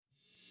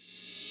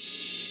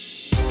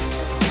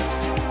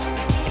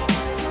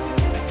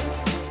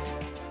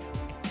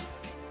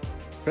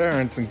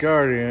Parents and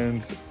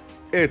guardians,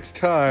 it's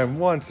time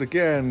once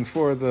again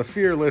for the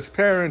Fearless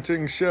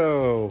Parenting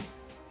Show.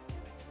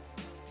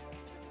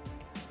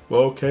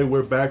 Well, okay,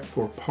 we're back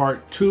for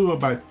part 2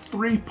 of my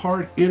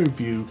 3-part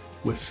interview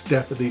with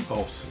Stephanie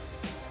Olson.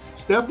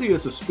 Stephanie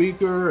is a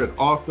speaker, an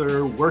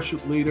author,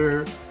 worship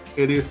leader,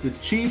 and is the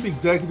Chief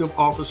Executive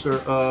Officer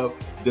of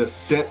the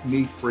Set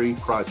Me Free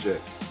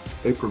Project,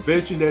 a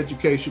prevention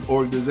education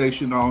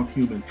organization on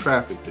human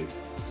trafficking,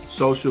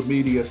 social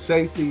media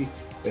safety,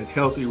 and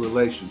healthy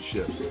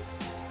relationships.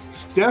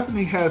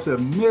 Stephanie has a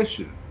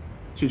mission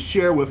to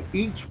share with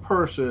each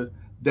person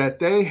that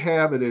they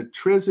have an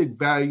intrinsic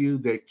value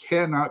that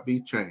cannot be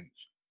changed.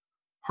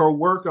 Her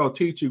work on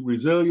teaching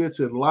resilience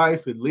in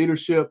life and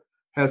leadership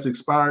has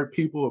inspired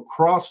people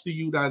across the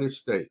United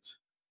States.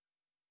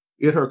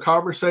 In her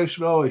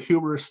conversational and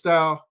humorous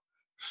style,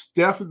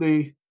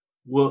 Stephanie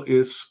will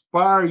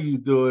inspire you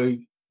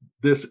during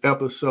this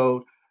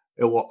episode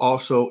and will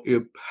also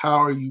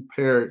empower you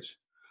parents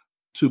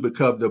to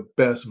become the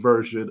best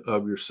version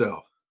of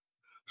yourself.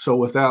 So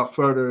without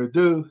further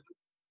ado,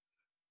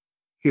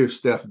 here's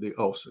Stephanie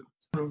Olson.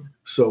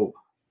 So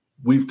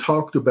we've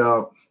talked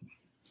about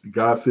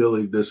God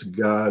filling this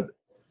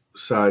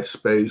God-sized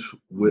space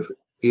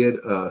within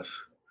us.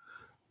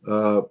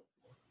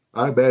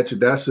 I imagine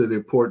that's an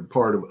important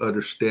part of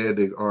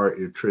understanding our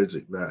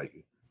intrinsic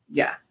value.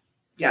 Yeah.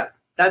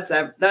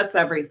 That's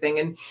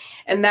everything,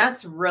 and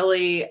that's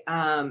really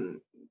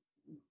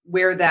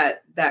where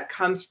that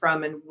comes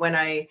from. And when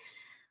I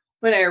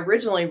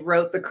originally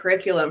wrote the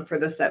curriculum for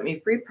the Set Me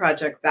Free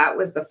project, that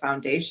was the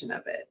foundation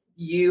of it.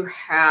 You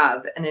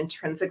have an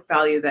intrinsic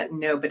value that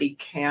nobody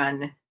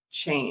can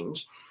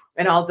change.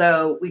 And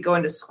although we go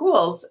into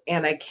schools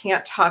and I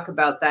can't talk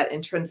about that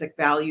intrinsic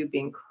value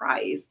being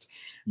Christ,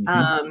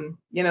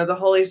 the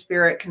Holy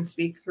Spirit can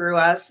speak through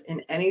us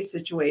in any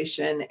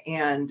situation.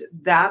 And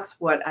that's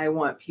what I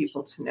want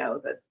people to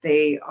know, that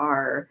they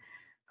are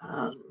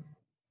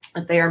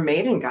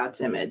made in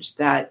God's image,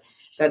 that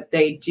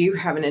they do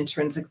have an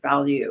intrinsic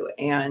value.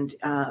 And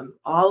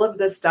all of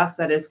the stuff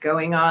that is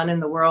going on in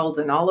the world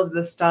and all of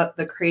the stuff,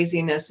 the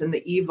craziness and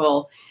the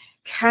evil,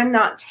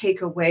 cannot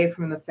take away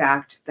from the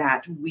fact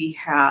that we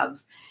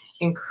have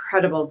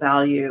incredible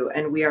value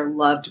and we are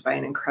loved by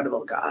an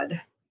incredible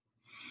God.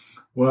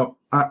 Well,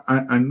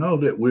 I know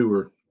that we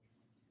were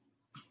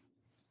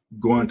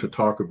going to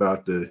talk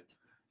about the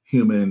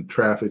human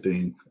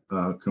trafficking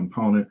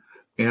component,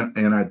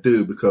 and I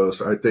do,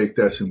 because I think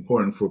that's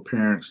important for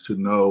parents to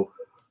know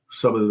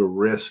some of the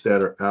risks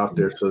that are out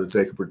there so that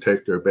they can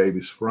protect their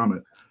babies from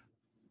it.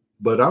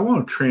 But I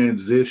want to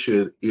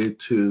transition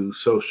into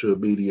social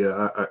media.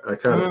 I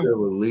kind of feel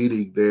we're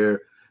leading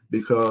there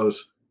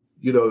because,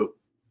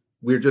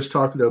 we're just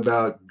talking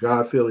about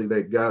God filling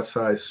that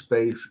God-sized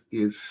space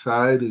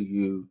inside of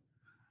you.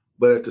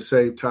 But at the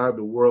same time,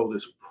 the world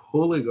is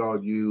pulling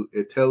on you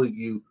and telling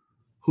you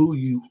who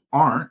you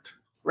aren't.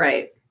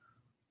 Right.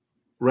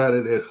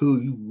 Rather than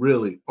who you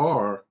really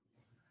are.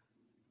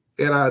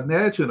 And I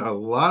imagine a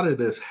lot of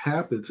this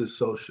happens in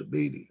social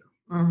media.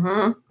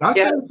 Mm-hmm. Not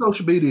saying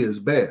social media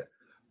is bad.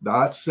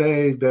 Not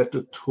saying that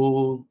the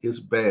tool is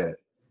bad.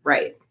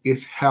 Right.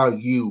 It's how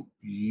you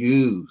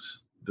use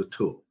the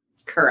tool.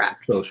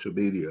 Correct. Social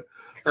media.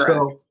 Correct.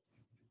 So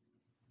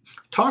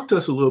talk to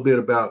us a little bit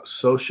about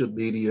social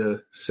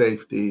media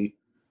safety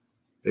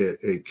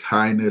and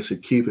kindness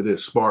and keeping it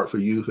smart for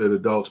youth and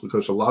adults,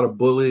 because a lot of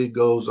bullying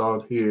goes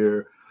on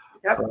here.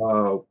 Yep.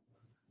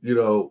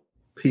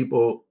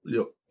 People,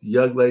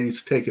 young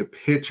ladies taking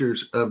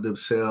pictures of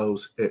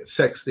themselves at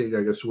sexting,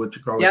 I guess what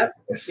you call it,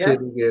 and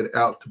sending it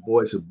out to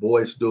boys, and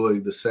boys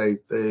doing the same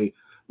thing.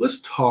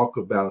 Let's talk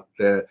about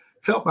that.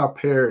 Help our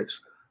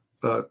parents,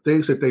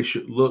 things that they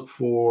should look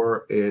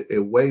for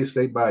and ways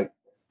they might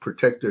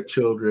protect their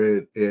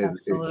children and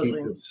keep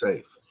them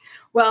safe.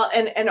 Well,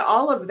 and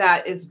all of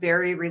that is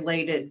very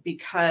related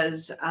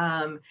because,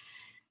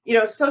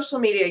 social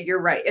media, you're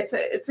right.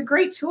 It's a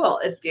great tool.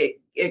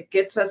 It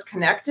gets us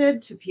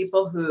connected to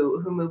people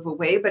who move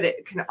away, but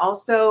it can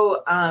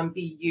also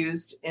be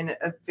used in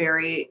a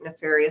very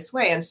nefarious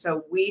way. And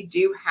so we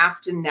do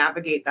have to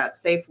navigate that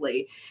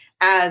safely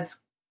as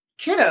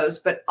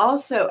kiddos, but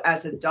also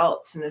as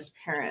adults and as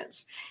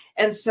parents.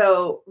 And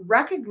so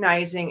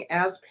recognizing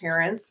as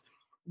parents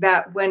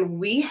that when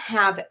we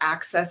have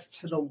access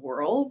to the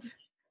world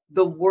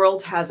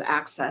has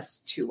access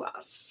to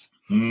us.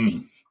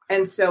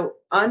 And so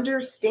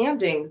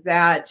understanding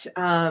that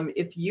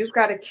if you've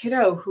got a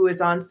kiddo who is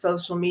on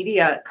social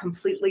media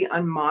completely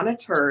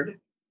unmonitored,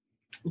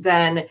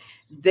 then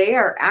they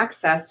are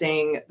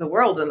accessing the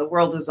world and the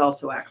world is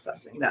also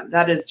accessing them.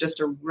 That is just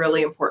a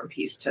really important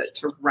piece to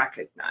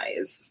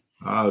recognize.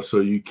 So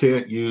you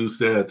can't use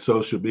that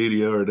social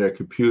media or that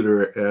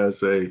computer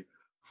as a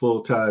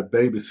full-time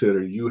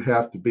babysitter. You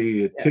have to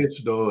be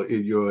intentional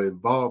in your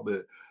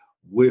involvement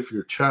with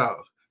your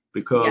child,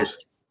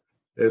 because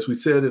as we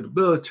said in the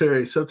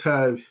military,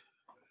 sometimes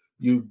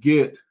you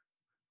get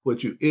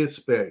what you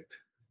expect,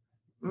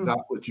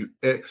 not what you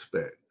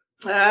expect.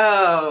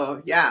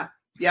 Oh, yeah.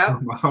 Yep.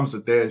 Moms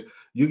and dads,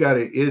 you got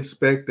to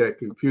inspect that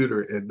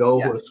computer and know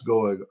what's Yes.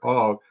 going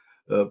on,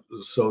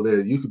 so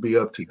that you can be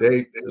up to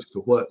date as to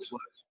what's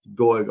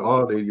going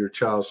on in your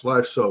child's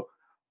life. So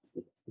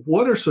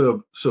what are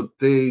some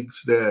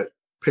things that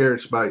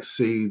parents might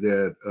see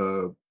that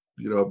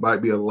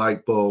might be a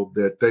light bulb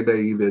that they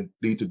may even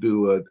need to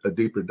do a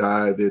deeper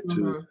dive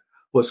into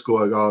what's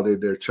going on in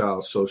their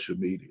child's social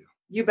media?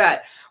 You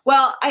bet.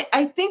 Well,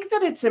 I think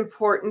that it's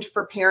important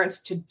for parents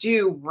to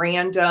do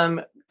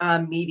random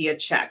media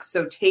checks.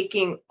 So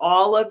taking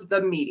all of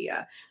the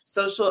media,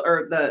 social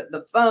or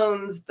the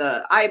phones,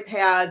 the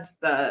iPads,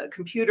 the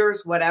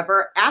computers,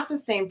 whatever, at the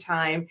same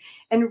time,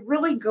 and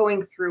really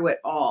going through it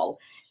all,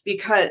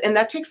 and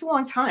that takes a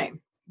long time,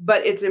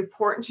 but it's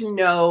important to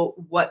know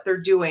what they're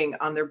doing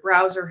on their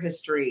browser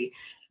history,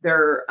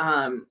 their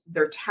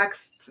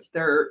texts,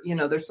 their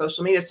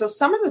social media. So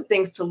some of the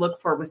things to look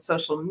for with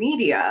social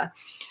media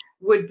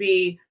would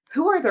be,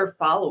 who are their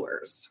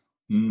followers?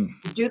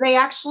 Do they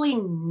actually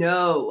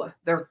know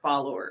their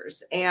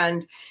followers?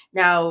 And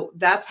now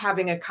that's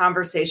having a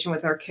conversation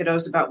with our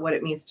kiddos about what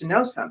it means to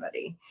know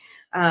somebody.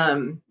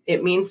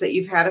 It means that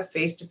you've had a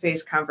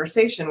face-to-face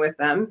conversation with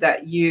them,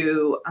 that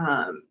you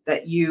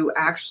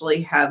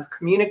actually have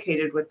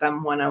communicated with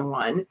them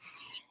one-on-one.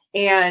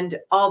 And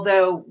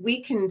although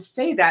we can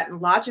say that, and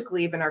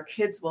logically, even our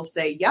kids will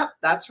say, yep,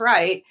 that's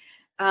right.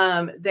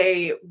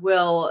 They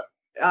will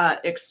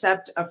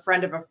accept a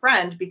friend of a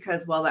friend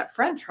because, well, that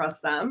friend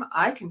trusts them.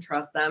 I can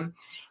trust them.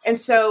 And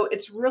so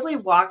it's really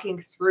walking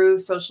through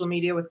social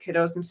media with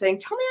kiddos and saying,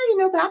 tell me how you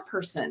know that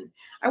person.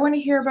 I want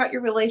to hear about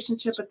your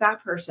relationship with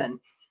that person.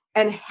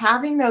 And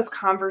having those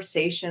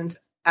conversations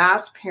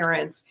as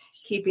parents,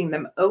 keeping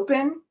them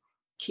open,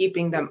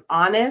 keeping them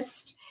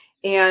honest.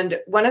 And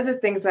one of the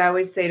things I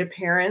always say to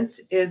parents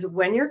is,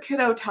 when your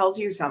kiddo tells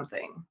you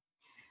something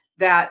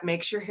that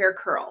makes your hair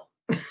curl,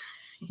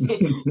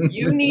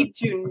 you need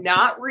to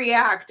not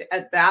react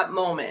at that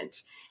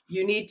moment.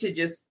 You need to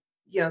just,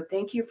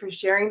 thank you for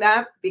sharing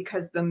that,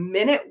 because the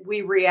minute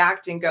we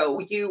react and go,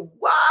 you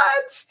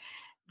what?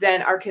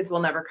 Then our kids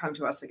will never come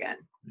to us again.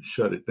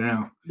 Shut it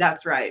down.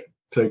 That's right.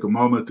 Take a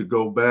moment to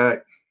go back,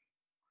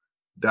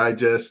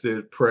 digest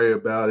it, pray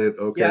about it.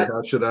 Okay, yep.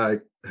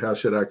 How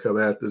should I come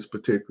at this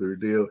particular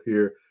deal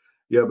here?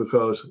 Yeah,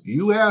 because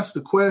you asked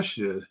the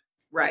question,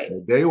 right?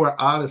 And they were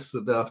honest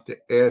enough to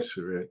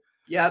answer it.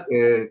 Yep.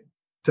 And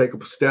take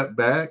a step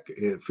back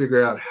and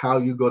figure out how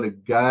you're going to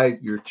guide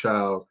your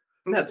child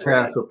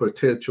past a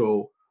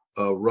potential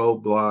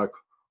roadblock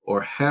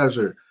or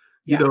hazard.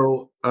 Yeah.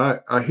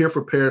 I hear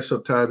from parents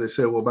sometimes, they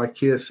say, well, my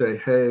kids say,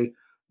 hey,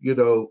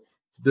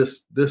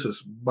 this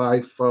is my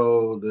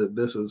phone,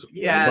 this is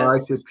my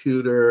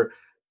computer,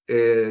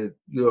 and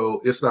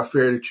it's not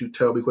fair that you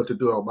tell me what to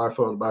do on my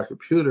phone and my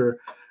computer.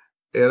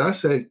 And I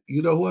say,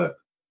 you know what?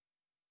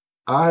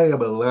 I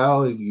am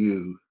allowing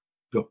you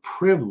the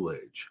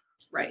privilege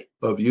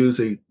of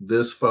using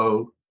this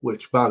phone,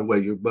 which, by the way,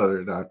 your mother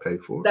and I pay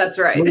for. That's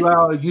right. I'm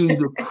allowing you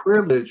the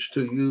privilege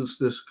to use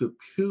this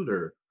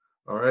computer,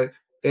 all right?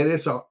 And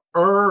it's an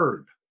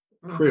earned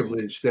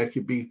privilege that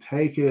can be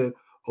taken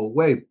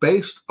away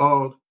based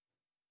on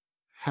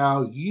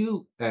how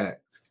you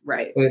act,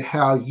 right, and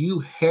how you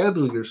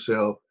handle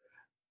yourself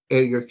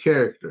and your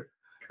character.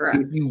 Correct.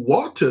 If you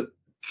want to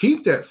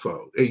keep that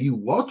phone and you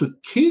want to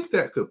keep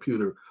that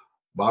computer,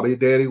 Mommy and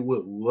Daddy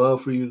would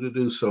love for you to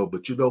do so.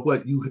 But you know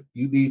what? You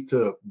need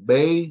to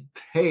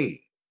maintain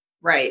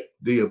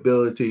the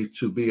ability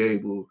to be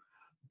able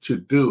to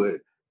do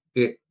it.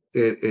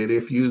 And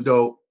if you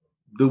don't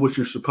do what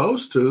you're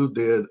supposed to,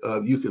 then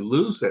you can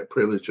lose that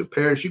privilege of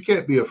parents. You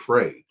can't be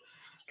afraid.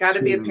 Got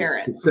to be a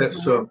parent.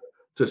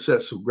 To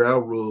set some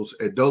ground rules,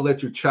 and don't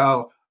let your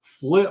child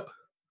flip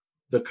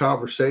the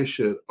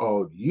conversation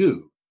on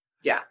you.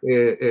 Yeah.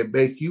 And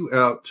make you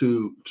out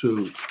to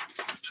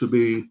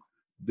be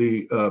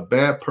the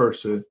bad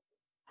person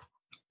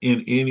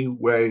in any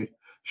way,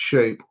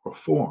 shape, or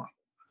form.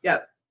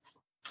 Yep.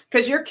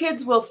 Because your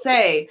kids will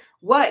say,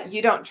 what,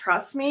 you don't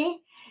trust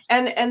me?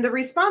 And the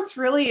response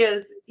really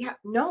is, yeah,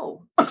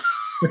 no.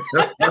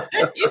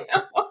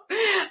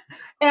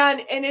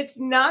 And it's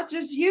not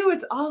just you,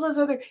 it's all those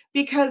other,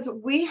 because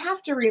we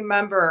have to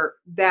remember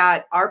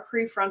that our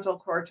prefrontal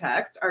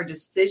cortex, our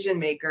decision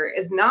maker,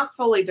 is not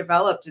fully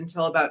developed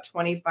until about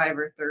 25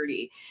 or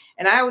 30.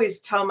 And I always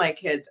tell my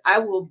kids, I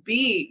will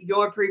be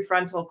your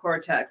prefrontal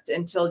cortex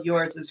until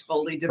yours is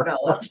fully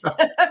developed.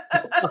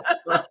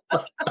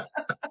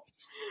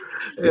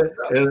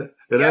 And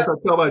as I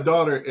tell my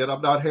daughter, and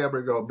I'm not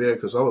hammering on men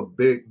because I'm a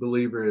big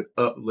believer in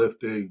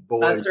uplifting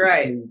boys. That's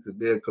right. And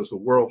men, because the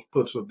world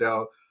puts them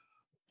down.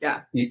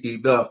 Yeah.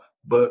 Enough.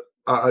 But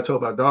I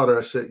told my daughter,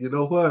 I said, you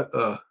know what?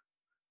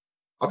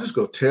 I'm just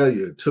going to tell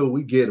you, until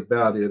we get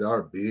about in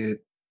our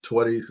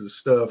mid-20s and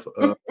stuff,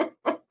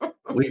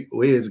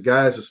 we as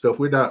guys and stuff,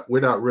 we're not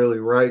really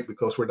right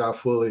because we're not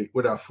fully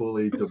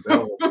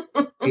developed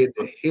in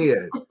the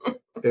head.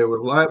 And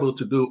we're liable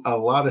to do a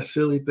lot of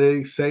silly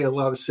things, say a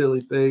lot of silly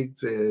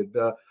things, and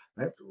I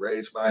have to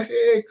raise my hand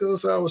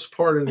because I was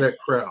part of that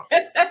crowd.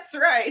 That's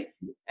right.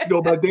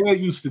 My dad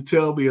used to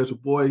tell me as a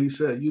boy, he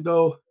said,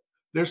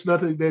 there's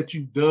nothing that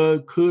you've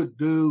done, could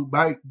do,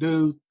 might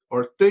do,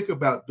 or think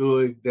about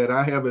doing that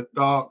I haven't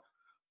thought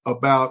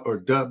about or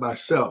done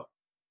myself.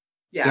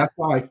 Yeah. That's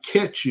why I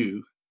catch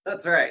you.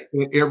 That's right.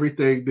 In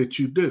everything that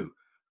you do.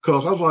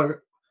 Because I was like,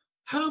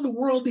 how in the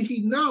world did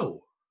he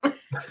know? He's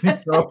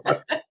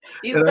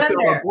and I been tell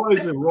there. my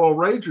boys and Royal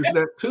Rangers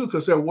that too,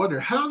 because they're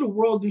wondering, how in the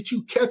world did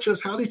you catch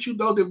us? How did you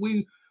know that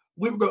we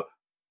were going?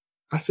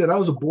 I said, I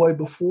was a boy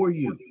before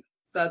you.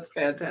 That's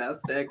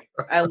fantastic.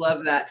 I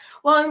love that.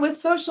 Well, and with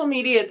social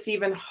media, it's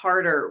even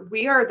harder.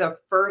 We are the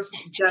first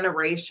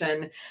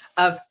generation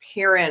of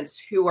parents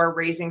who are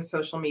raising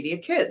social media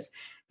kids.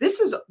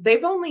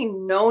 They've only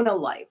known a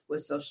life with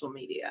social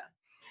media.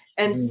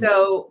 And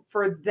so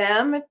for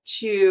them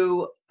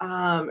to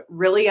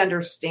really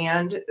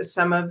understand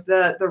some of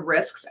the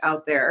risks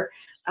out there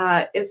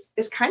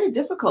is kind of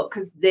difficult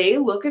because they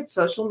look at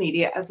social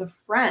media as a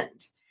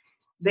friend.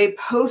 They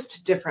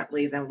post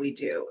differently than we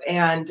do.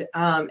 And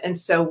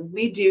so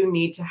we do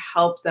need to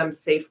help them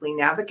safely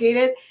navigate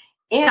it.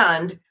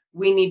 And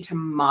we need to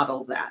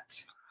model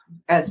that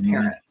as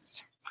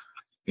parents.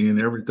 In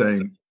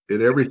everything,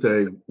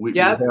 we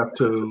have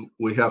to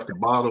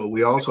model.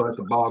 We also have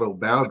to model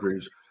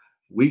boundaries.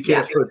 We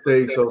can't put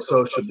things on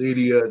social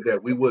media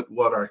that we wouldn't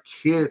want our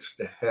kids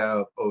to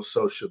have on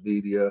social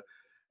media.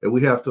 And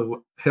we have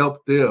to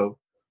help them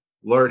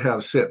learn how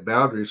to set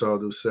boundaries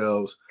on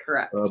themselves.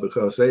 Correct.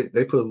 Because they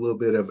put a little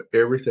bit of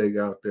everything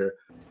out there.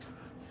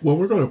 Well,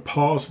 we're going to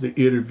pause the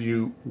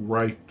interview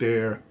right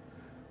there.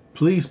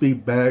 Please be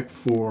back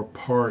for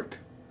part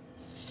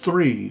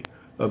 3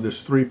 of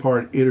this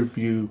 3-part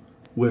interview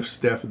with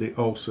Stephanie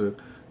Olson.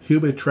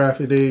 Human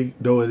trafficking,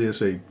 though it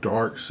is a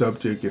dark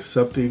subject, is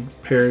something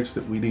parents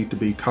that we need to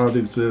be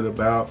cognizant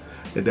about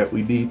and that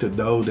we need to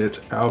know that's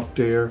out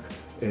there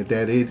and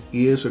that it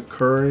is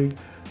occurring.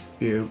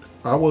 And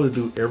I want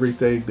to do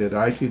everything that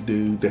I can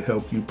do to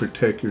help you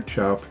protect your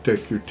child,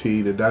 protect your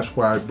teen. And that's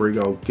why I bring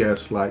on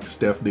guests like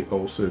Stephanie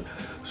Olson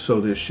so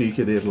that she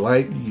can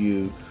enlighten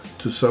you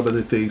to some of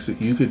the things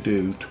that you can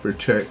do to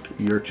protect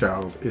your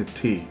child and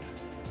teen.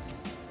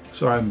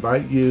 So I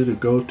invite you to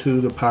go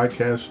to the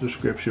podcast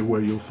description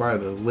where you'll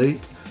find a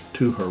link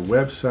to her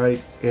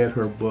website and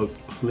her book.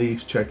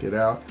 Please check it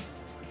out.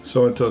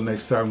 So until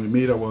next time we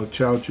meet, I want to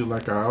challenge you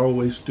like I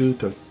always do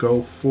to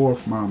go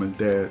forth, mom and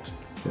dads,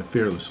 and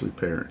fearlessly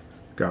parent.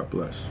 God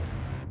bless.